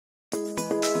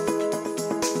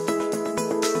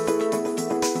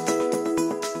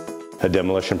A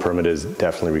demolition permit is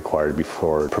definitely required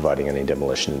before providing any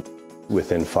demolition.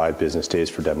 Within 5 business days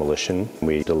for demolition,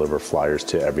 we deliver flyers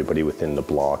to everybody within the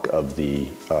block of the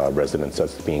residence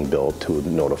that's being built to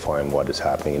notify them what is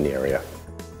happening in the area.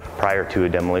 Prior to a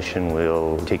demolition,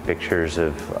 we'll take pictures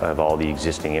of all the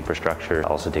existing infrastructure,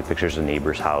 also take pictures of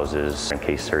neighbors' houses in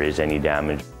case there is any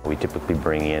damage. We typically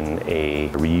bring in a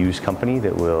reuse company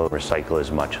that will recycle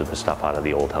as much of the stuff out of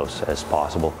the old house as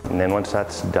possible. And then once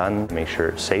that's done, make sure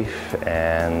it's safe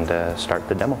and start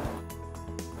the demo.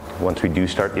 Once we do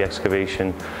start the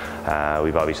excavation,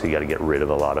 we've obviously got to get rid of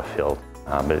a lot of fill.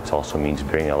 But it also means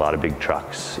bringing a lot of big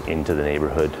trucks into the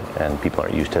neighborhood, and people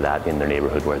aren't used to that in their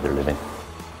neighborhood where they're living.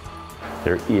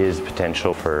 There is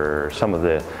potential for some of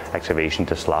the excavation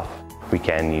to slough. We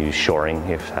can use shoring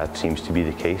if that seems to be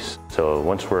the case. So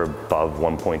once we're above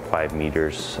 1.5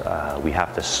 meters, we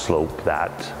have to slope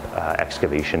that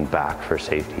excavation back for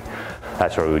safety.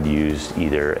 That's where we would use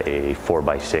either a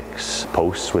 4x6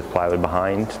 post with plywood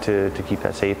behind to keep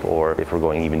that safe, or if we're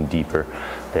going even deeper,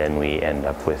 then we end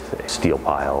up with steel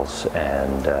piles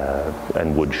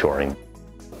and wood shoring.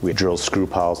 We drill screw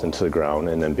piles into the ground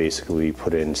and then basically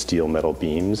put in steel metal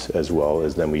beams, as well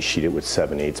as then we sheet it with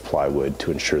 7/8 plywood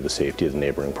to ensure the safety of the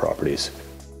neighboring properties.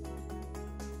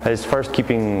 As far as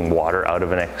keeping water out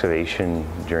of an excavation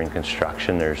during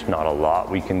construction, there's not a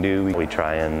lot we can do. We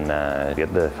try and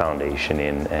get the foundation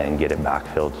in and get it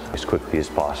backfilled as quickly as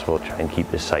possible, try and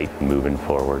keep the site moving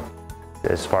forward.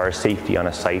 As far as safety on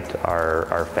a site,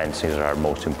 our fencing is our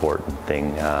most important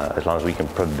thing. As long as we can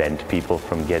prevent people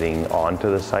from getting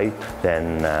onto the site,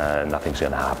 then nothing's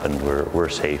going to happen. We're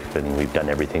safe, and we've done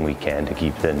everything we can to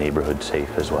keep the neighborhood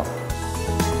safe as well.